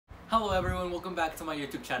Hello everyone, welcome back to my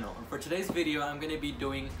YouTube channel. And for today's video, I'm going to be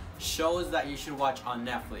doing shows that you should watch on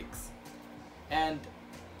Netflix. And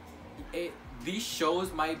these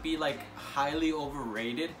shows might be like highly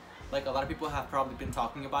overrated. Like a lot of people have probably been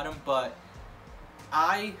talking about them, but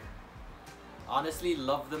I honestly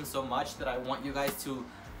love them so much that I want you guys to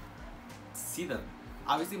see them.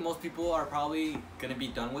 Obviously most people are probably going to be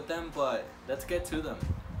done with them, but let's get to them.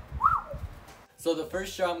 So the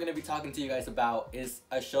first show I'm going to be talking to you guys about is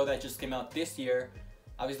a show that just came out this year.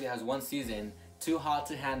 Obviously it has one season, Too Hot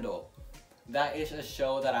to Handle. That is a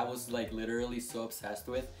show that I was like literally so obsessed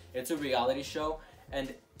with. It's a reality show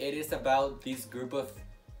and it is about this group of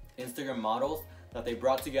Instagram models that they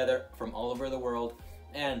brought together from all over the world.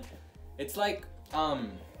 And it's like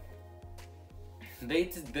they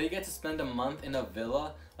get to spend a month in a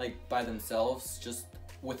villa like by themselves, just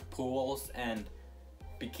with pools and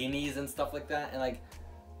bikinis and stuff like that, and like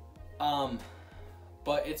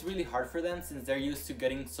but it's really hard for them since they're used to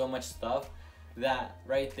getting so much stuff that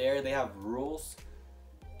right there they have rules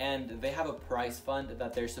and they have a prize fund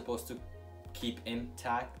that they're supposed to keep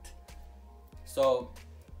intact. So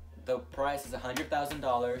the prize is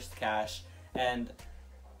 $100,000 cash and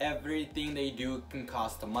everything they do can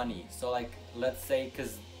cost money. So like let's say,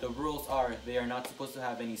 because the rules are they are not supposed to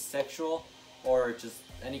have any sexual or just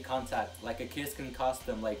any contact. Like a kiss can cost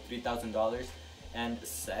them like $3,000 and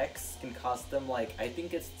sex can cost them like I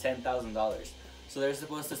think it's $10,000. So they're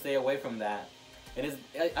supposed to stay away from that. And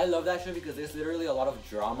I love that show because there's literally a lot of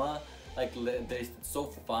drama. Like it's so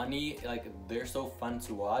funny, like they're so fun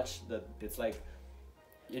to watch that it's like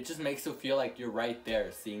it just makes you feel like you're right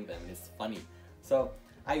there seeing them. It's funny. So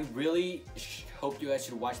I really hope you guys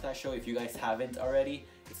should watch that show if you guys haven't already.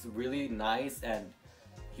 It's really nice and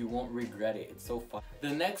you won't regret it. It's so fun. The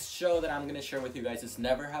next show that I'm gonna share with you guys is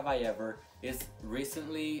Never Have I Ever. It's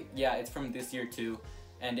recently, yeah, it's from this year too,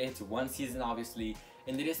 and it's one season obviously,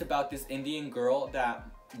 and it is about this Indian girl that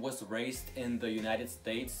was raised in the United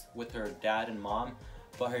States with her dad and mom,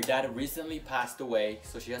 but her dad recently passed away,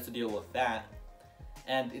 so she has to deal with that.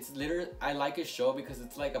 And it's literally, I like a show because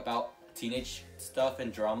it's like about teenage stuff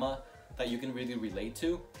and drama that you can really relate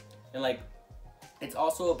to, and like it's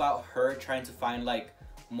also about her trying to find like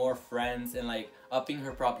more friends and like upping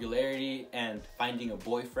her popularity and finding a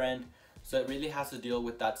boyfriend. So it really has to deal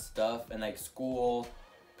with that stuff and like school,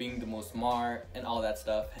 being the most smart and all that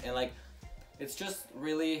stuff. And like it's just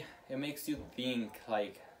really, it makes you think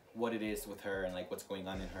like what it is with her and like what's going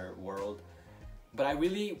on in her world. But I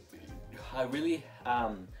really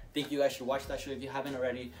think you guys should watch that show if you haven't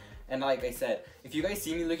already. And like I said, if you guys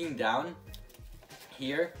see me looking down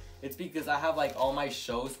here, it's because I have like all my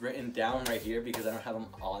shows written down right here because I don't have them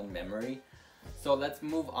all in memory. So let's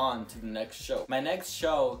move on to the next show. My next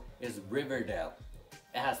show is Riverdale.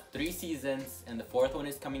 It has 3 seasons and the 4th one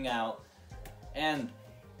is coming out. And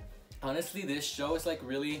honestly, this show is like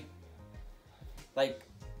really, like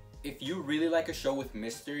if you really like a show with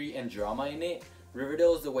mystery and drama in it,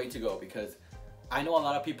 Riverdale is the way to go, because I know a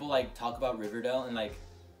lot of people like talk about Riverdale and like,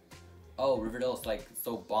 oh, Riverdale is like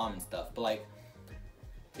so bomb and stuff, but like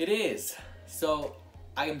it is. So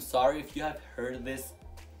I am sorry if you have heard this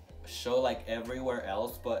show like everywhere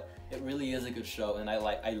else, but it really is a good show and I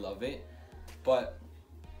love it. But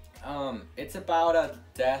it's about a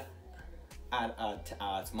death at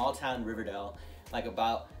a small town, Riverdale. Like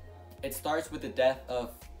it starts with the death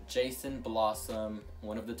of Jason Blossom,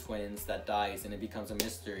 one of the twins that dies, and it becomes a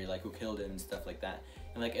mystery like who killed him and stuff like that.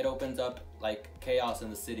 And like it opens up like chaos in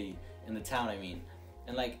the city, in the town I mean.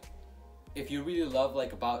 And like if you really love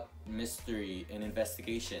like about mystery and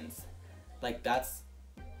investigations, like that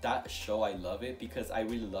show, I love it because I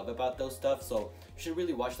really love about those stuff. So you should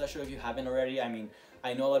really watch that show if you haven't already. I mean,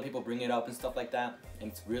 I know a lot of people bring it up and stuff like that, and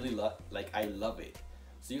it's really like I love it.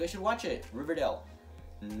 So you guys should watch it. Riverdale,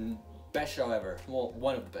 best show ever. Well,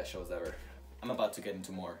 one of the best shows ever. I'm about to get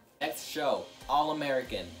into more. Next show, All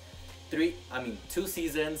American. 2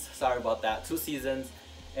 seasons. Sorry about that. 2 seasons.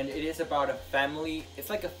 And it is about a family, it's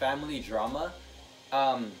like a family drama.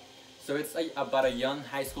 So it's about a young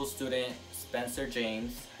high school student, Spencer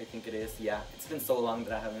James, I think it is, yeah. It's been so long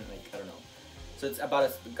that I haven't, like, I don't know. So it's about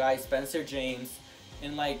a guy, Spencer James,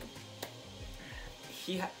 and like,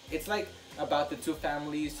 it's like about the 2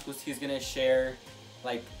 families who he's gonna share,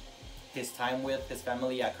 like, his time with, his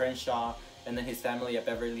family at Crenshaw, and then his family at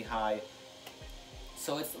Beverly High.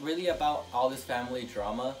 So it's really about all this family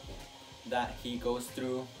drama that he goes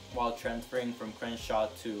through while transferring from Crenshaw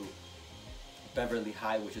to Beverly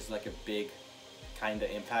High, which is like a big kind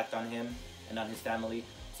of impact on him and on his family.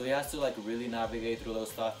 So he has to like really navigate through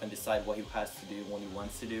those stuff and decide what he has to do, what he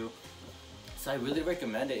wants to do. So I really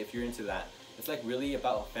recommend it if you're into that. it's like really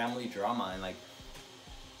about family drama, and like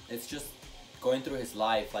it's just going through his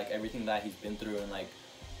life, like everything that he's been through, and like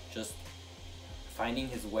just finding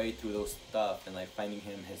his way through those stuff, and like finding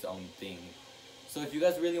his own thing. So if you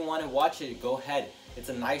guys really want to watch it, go ahead. It's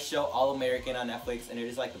a nice show, All American on Netflix, and it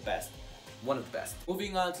is like the best. One of the best.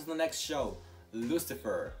 Moving on to the next show,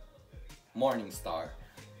 Lucifer, Morningstar,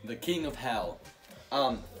 The King of Hell.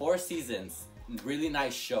 4 seasons, really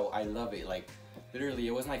nice show. I love it. Like literally,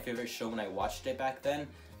 it was my favorite show when I watched it back then.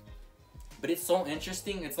 But it's so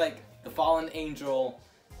interesting. It's like the fallen angel,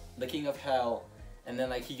 the King of Hell, and then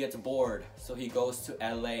like he gets bored, so he goes to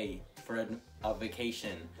LA for a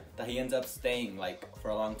vacation that he ends up staying like for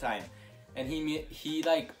a long time. And he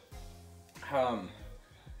like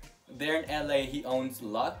there in LA he owns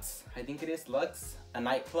Lux, I think it is Lux, a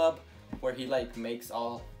nightclub where he like makes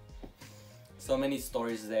so many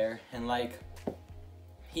stories there, and like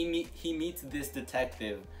he meets this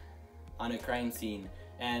detective on a crime scene,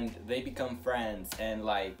 and they become friends, and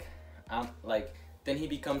like then he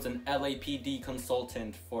becomes an LAPD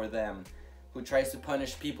consultant for them, who tries to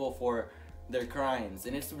punish people for their crimes.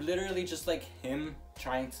 And it's literally just like him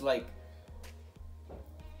trying to like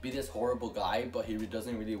be this horrible guy, but he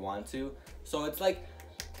doesn't really want to. So it's like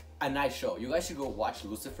a nice show. You guys should go watch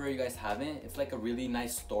Lucifer. You guys haven't. It's like a really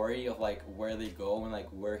nice story of like where they go and like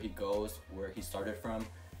where he goes, where he started from.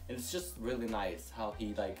 And it's just really nice how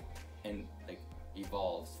he like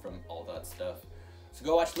evolves from all that stuff. So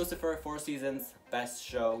go watch Lucifer, 4 seasons, best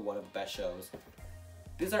show, one of the best shows.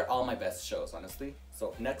 These are all my best shows, honestly.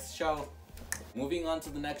 So next show, moving on to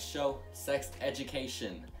the next show, Sex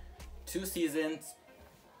Education. 2 seasons,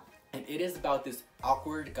 and it is about this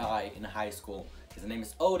awkward guy in high school. His name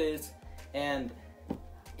is Otis, and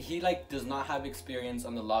he like does not have experience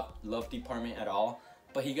on the love department at all,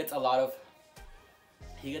 but he gets a lot of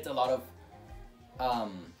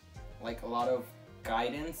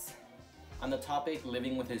guidance on the topic,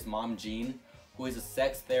 living with his mom Jean, who is a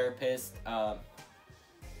sex therapist.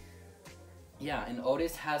 Yeah, and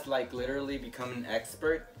Otis has like literally become an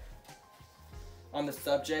expert on the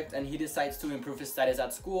subject, and he decides to improve his status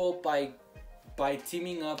at school by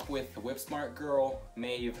teaming up with Whip Smart Girl,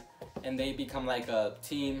 Maeve, and they become like a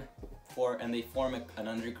team and they form an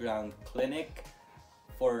underground clinic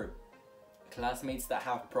for classmates that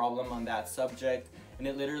have problem on that subject. And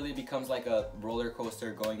it literally becomes like a roller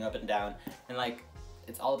coaster going up and down, and like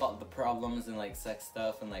it's all about the problems and like sex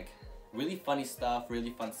stuff and like really funny stuff, really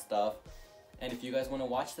fun stuff. And if you guys want to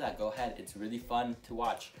watch that, go ahead. It's really fun to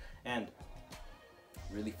watch and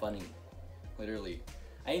really funny, literally.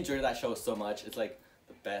 I enjoyed that show so much. It's like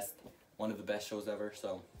the best, one of the best shows ever,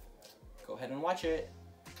 so go ahead and watch it.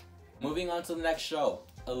 Moving on to the next show,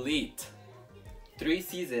 Elite. 3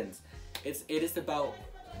 seasons. It is about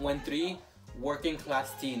when 3 working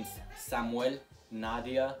class teens, Samuel,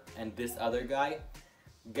 Nadia, and this other guy,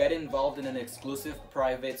 get involved in an exclusive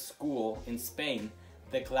private school in Spain.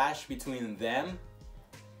 The clash between them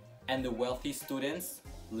and the wealthy students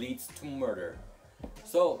leads to murder.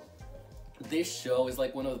 So this show is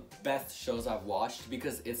like one of the best shows I've watched,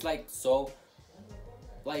 because it's like so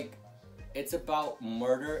like it's about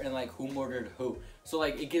murder and like who murdered who. So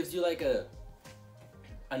like it gives you like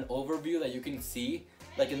an overview that you can see.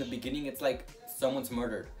 Like in the beginning it's like someone's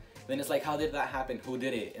murdered, then it's like how did that happen, who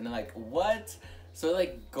did it, and then like what. So it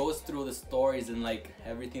like goes through the stories and like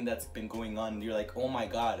everything that's been going on, and you're like, oh my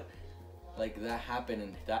god, like that happened,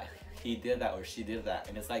 and that he did that or she did that.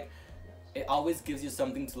 And it's like it always gives you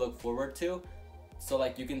something to look forward to, so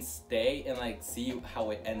like you can stay and like see how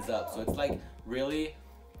it ends up. So it's like really,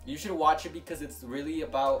 you should watch it because it's really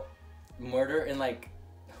about murder and like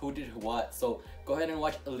who did what. So go ahead and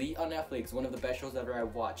watch Elite on Netflix, one of the best shows ever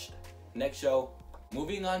I've watched. Next show,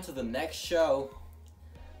 moving on to the next show,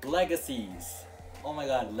 Legacies. Oh my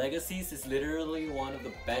god, Legacies is literally one of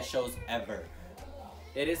the best shows ever.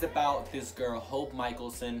 It is about this girl, Hope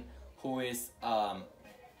Michelson, who is a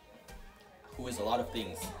lot of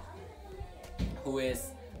things. Who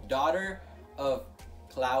is daughter of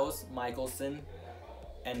Klaus Michelson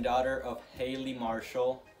and daughter of Haley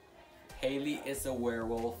Marshall. Haley is a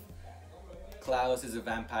werewolf, Klaus is a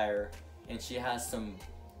vampire, and she has some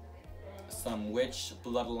witch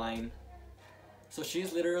bloodline. So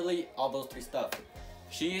she's literally all those 3 stuff.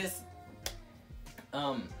 She is,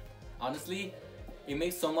 honestly, it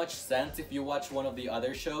makes so much sense if you watch one of the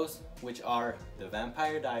other shows, which are The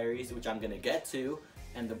Vampire Diaries, which I'm gonna get to,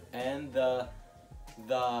 and the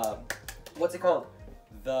what's it called?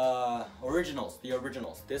 The originals.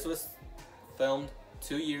 This was filmed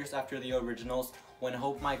 2 years after the originals, when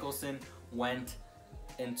Hope Michelson went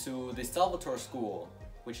into the Salvatore school,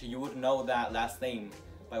 which you would know that last name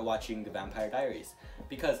by watching The Vampire Diaries,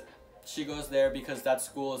 because she goes there because that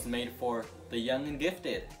school is made for the young and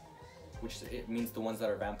gifted, which it means the ones that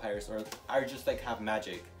are vampires or are just like have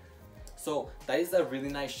magic. So that is a really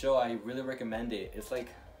nice show. I really recommend it. It's like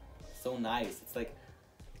so nice. It's like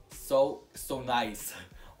so nice.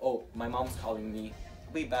 Oh, my mom's calling me.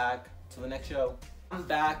 I'll be back to the next show. I'm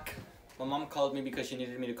back. My mom called me because she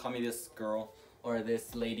needed me to call me this girl or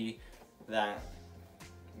this lady that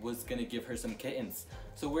was gonna give her some kittens.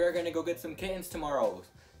 So we're gonna go get some kittens tomorrow.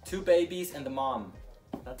 2 babies and the mom.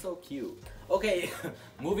 That's so cute. Okay,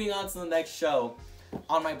 moving on to the next show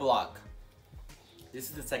on my blog. This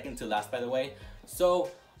is the second to last, by the way. So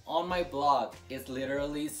on my blog, it's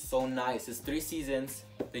literally so nice. It's 3 seasons.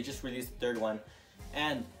 They just released the 3rd one,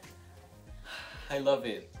 and I love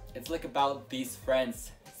it. It's like about these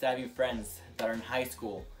friends, savvy friends that are in high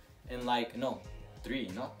school, and like no, 3,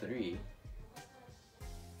 not 3,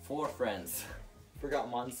 4 friends. Forgot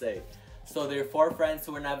Monse. So they're 4 friends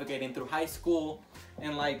who are navigating through high school,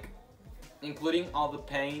 and like including all the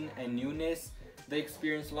pain and newness they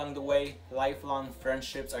experience along the way. Lifelong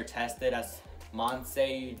friendships are tested as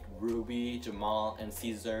Monse, Ruby, Jamal, and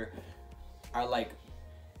Caesar are like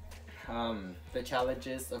the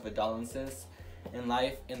challenges of adolescence in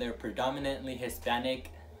life in their predominantly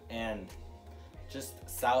Hispanic and just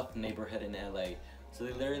South neighborhood in LA. So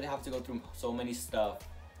they literally have to go through so many stuff,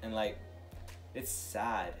 and like it's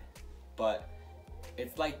sad, but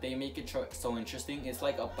it's like they make it so interesting. It's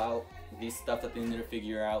like about these stuff that they need to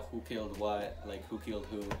figure out who killed what, like who killed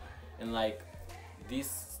who, and like these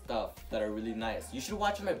stuff that are really nice. You should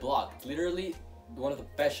watch my blog. It's literally one of the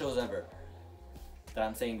best shows ever. That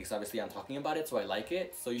I'm saying because obviously I'm talking about it, so I like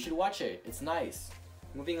it. So you should watch it. It's nice.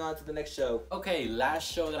 Moving on to the next show. Okay, last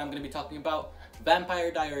show that I'm gonna be talking about, Vampire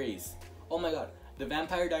Diaries. Oh my god, The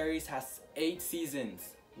Vampire Diaries has 8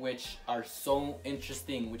 seasons, which are so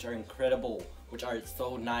interesting, which are incredible, which are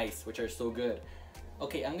so nice, which are so good.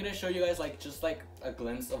 Okay, I'm gonna show you guys like just like a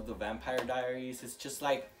glimpse of The Vampire Diaries. It's just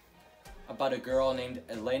like about a girl named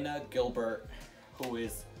Elena Gilbert, who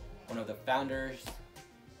is one of the founders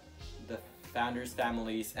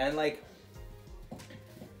families, and like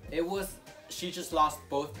she just lost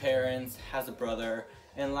both parents, has a brother,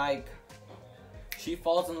 and like she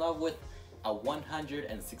falls in love with a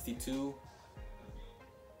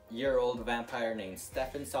 162-year-old vampire named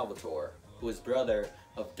Stefan Salvatore, who is brother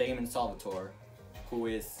of Damon Salvatore, who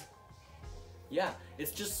is, yeah,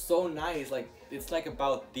 it's just so nice. Like it's like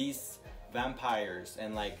about these vampires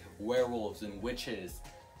and like werewolves and witches,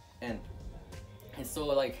 and it's so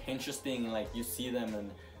like interesting. Like you see them,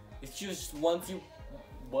 and it's just once you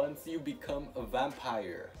become a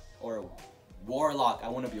vampire or a warlock. I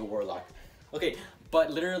want to be a warlock. Okay,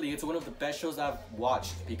 but literally it's one of the best shows I've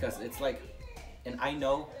watched because it's like, and I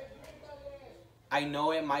know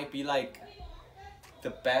it might be like the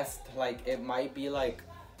best, like it might be like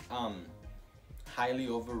highly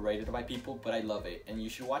overrated by people, but I love it and you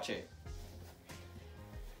should watch it.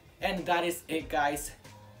 And that is it, guys.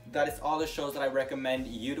 That is all the shows that I recommend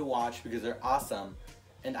you to watch because they're awesome.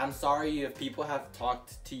 And I'm sorry if people have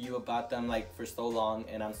talked to you about them like for so long,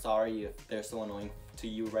 and I'm sorry if they're so annoying to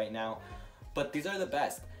you right now, but these are the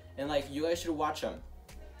best, and like you guys should watch them.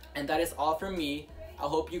 And that is all from me. I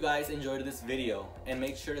hope you guys enjoyed this video, and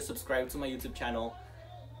make sure to subscribe to my YouTube channel,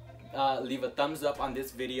 leave a thumbs up on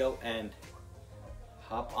this video, and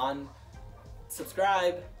hop on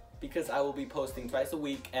subscribe because I will be posting twice a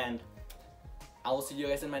week, and I will see you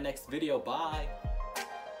guys in my next video. Bye.